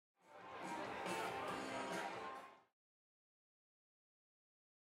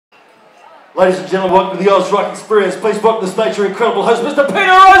Ladies and gentlemen, welcome to the Oz Rock Experience. Please welcome the stage your incredible host, Mr.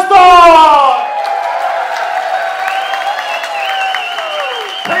 Peter Rowsthorn!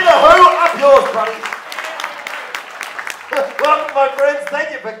 Peter who? Up yours, buddy. Welcome, my friends.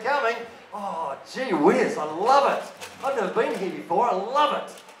 Thank you for coming. Oh, gee whiz, I love it. I've never been here before. I love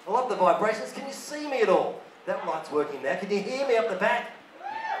it. I love the vibrations. Can you see me at all? That light's working now. Can you hear me up the back?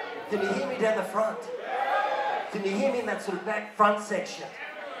 Can you hear me down the front? Can you hear me in that sort of back front section?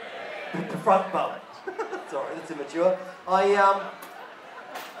 The front bum. Sorry, that's immature.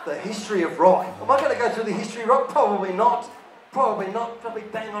 The history of rock. Am I going to go through the history of rock? Probably not. Probably not. Probably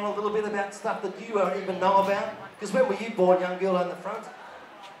bang on a little bit about stuff that you don't even know about. Because when were you born, young girl on the front?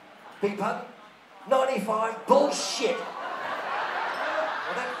 Big pardon? 95? Bullshit. Well,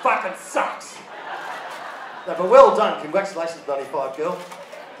 that fucking sucks. No, but well done. Congratulations, 95 girl.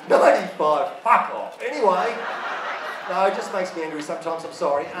 95. Fuck off. Anyway. No, it just makes me angry sometimes, I'm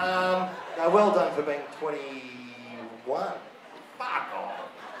sorry. No, well done for being 21. Fuck off.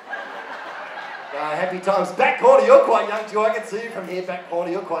 No, happy times. Back corner, you're quite young too. I can see you from here. Back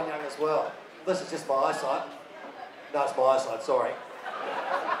corner, you're quite young as well. This is just my eyesight. No, it's my eyesight, sorry.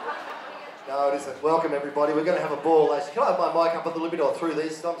 No, it isn't. Welcome, everybody. We're going to have a ball. Can I have my mic up a little bit or through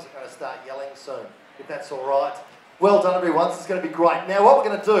these? I'm just going to start yelling soon, if that's all right. Well done, everyone. This is going to be great. Now, what we're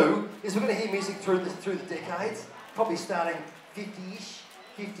going to do is we're going to hear music through the decades. Probably starting 50-ish,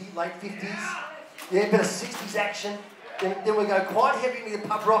 late 50s. Yeah, a bit of 60s action. Then we'll go quite heavy into the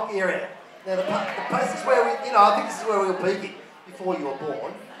pub rock area. Now, the place is where we, I think this is where we were peaking before you were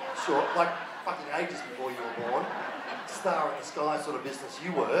born. Sure, like fucking ages before you were born. Star in the sky sort of business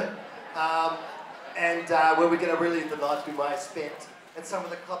you were. Where we're going to relive the nights we may have spent at some of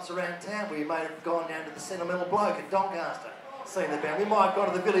the clubs around town. We may have gone down to the Sentimental Bloke at Doncaster, seen the band. We might have gone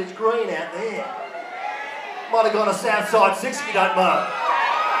to the Village Green out there. Might have gone to Southside 6 if you don't know.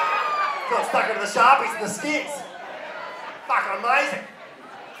 Got stuck into the Sharpies and the Skids. Fucking amazing.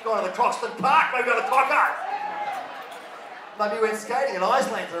 Gone to the Croxton Park, maybe got a Cocker. Maybe went skating in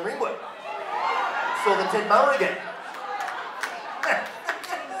Iceland and Ringwood. Saw the Ted Mower again.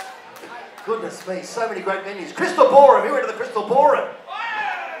 Goodness me, so many great venues. Crystal Ballroom, who went to the Crystal Ballroom?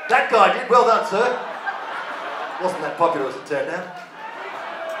 That guy did, well done, sir. Wasn't that popular as it turned out.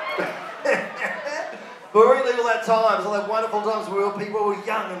 But we relive all that times, all that wonderful times where people were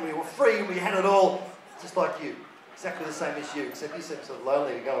young and we were free and we had it all, just like you. Exactly the same as you, except you seem sort of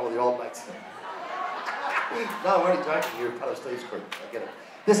lonely and going with all the old mates. No, I'm only joking, you're a part of Steve's crew, I get it.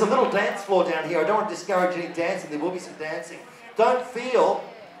 There's a little dance floor down here. I don't want to discourage any dancing, there will be some dancing. Don't feel,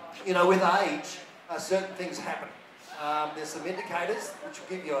 with age, certain things happen. There's some indicators which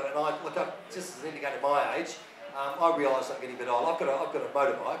will give you an idea. Look, just as an indicator of my age, I realise I'm getting a bit old. I've got a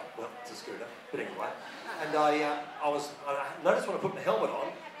motorbike, well, it's a scooter, but anyway. And I noticed when I put my helmet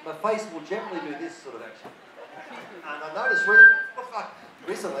on, my face will generally do this sort of action. And I noticed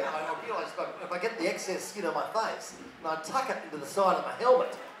recently, I realised if I get the excess skin on my face and I tuck it into the side of my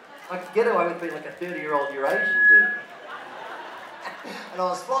helmet, I can get away with being like a 30-year-old Eurasian dude. And I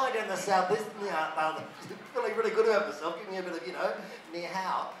was flying down the southeast, feeling really good about myself, giving me a bit of, near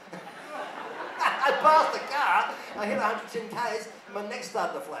how. I passed the car, I hit 110 k's, and my neck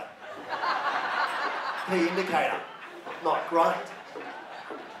started to flap. Key indicator, not great.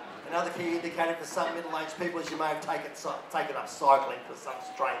 Another key indicator for some middle-aged people is you may have taken up cycling for some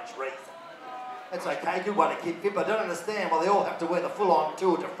strange reason. That's okay, good one to keep fit, but I don't understand why they all have to wear the full-on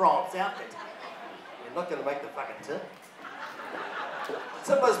Tour de France outfit. You're not going to make the fucking turn.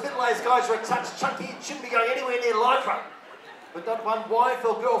 Some of those middle-aged guys who are a touch chunky and shouldn't be going anywhere near Lycra. But not one wife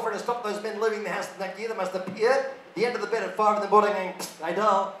or girlfriend has stopped those men leaving the house in that year. They must appear at the end of the bed at 5 in the morning going, "Hey,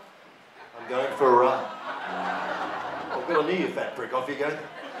 doll, I'm going for a run." I'll get on you, you fat prick. Off you go.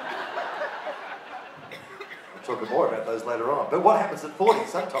 We'll talk more about those later on. But what happens at 40?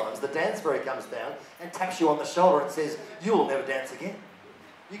 Sometimes the dance fairy comes down and taps you on the shoulder and says, "You will never dance again.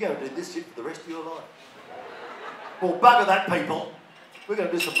 You're going to do this shit for the rest of your life." Well, bugger that, people. We're going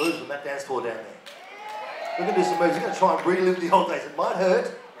to do some moves on that dance floor down there. We're going to do some moves. We're going to try and relive the old days. It might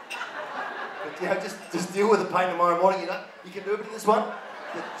hurt, but just deal with the pain tomorrow morning. You can do it with this one.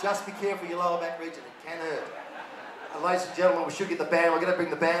 But just be careful your lower back region. It can hurt. Ladies and gentlemen, we should get the band. We're going to bring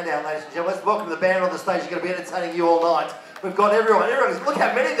the band out, ladies and gentlemen. Let's welcome the band on the stage. They're going to be entertaining you all night. We've got everyone. Look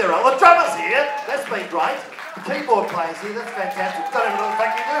how many there are. The drummers here. That's been great. The keyboard players here. That's fantastic. Don't even know what the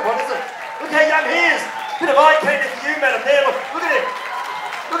fuck you do. What is it? Look how young he is. Bit of eye candy for you, madam. There, look at him.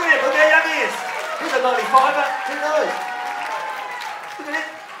 Look at him. Look how young he is. He's a 95er. Who knows? Look at it.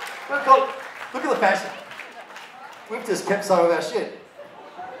 Look at the fashion. We've just kept some of our shit.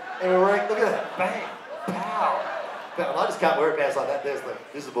 And we're wearing, look at that. Bang. Pow. I just can't wear pants like that. There's the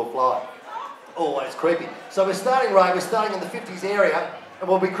visible fly. Always creepy. So we're starting, Ray, we're starting in the 50s area, and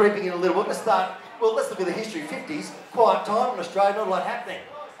we'll be creeping in a little. We're going to start, well, let's look at the history. 50s, quiet time in Australia, not a lot happening.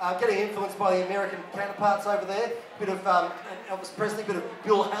 Getting influenced by the American counterparts over there. Bit of Elvis Presley, bit of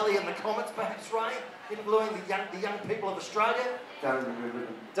Bill Haley and the Comets, perhaps, Ray, influencing the young people of Australia. Don't remember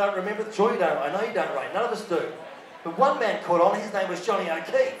them. Don't remember them? Sure you don't. I know you don't, Ray. None of us do. But one man caught on. His name was Johnny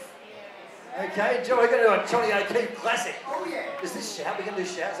O'Keefe. Okay, John, we're going to do a Johnny O'Keefe classic. Oh yeah. Is this shout? We're going to do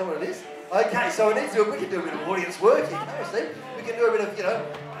shout. Is that what it is? Okay, so we need to do. We can do a bit of audience work here. Can't we, Steve? We can do a bit of,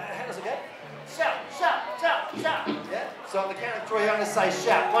 how does it go? Shout, shout, shout, shout. Yeah. So on the count of 3, I'm going to say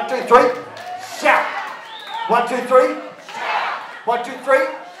shout. 1, 2, 3. Shout. 1, 2, 3. Shout. 1, 2, 3.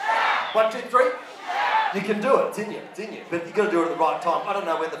 Shout. 1, 2, 3. You can do it. It's in you. It's in you. But you've got to do it at the right time. I don't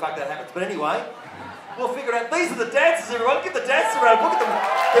know when the fuck that happens. But anyway, we'll figure it out. These are the dancers, everyone. Give the dancers a round. Look at them.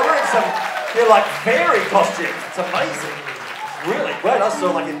 They're wearing they're like fairy costumes. It's amazing. It's really great. I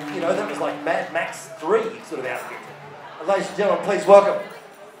saw like, that was like Mad Max 3 sort of outfit. And ladies and gentlemen, please welcome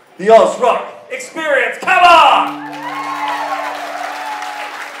the Oz Rock Experience. Come on!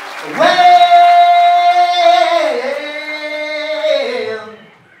 Well,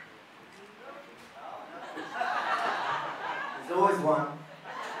 there's always one.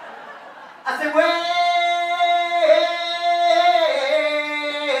 I said, well,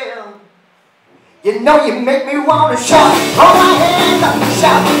 you know you make me wanna shout, throw my hands up,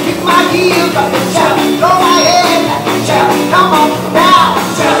 shout, kick my heels up, shout, throw my hands up, shout, come on now,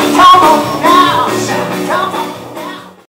 shout, come on.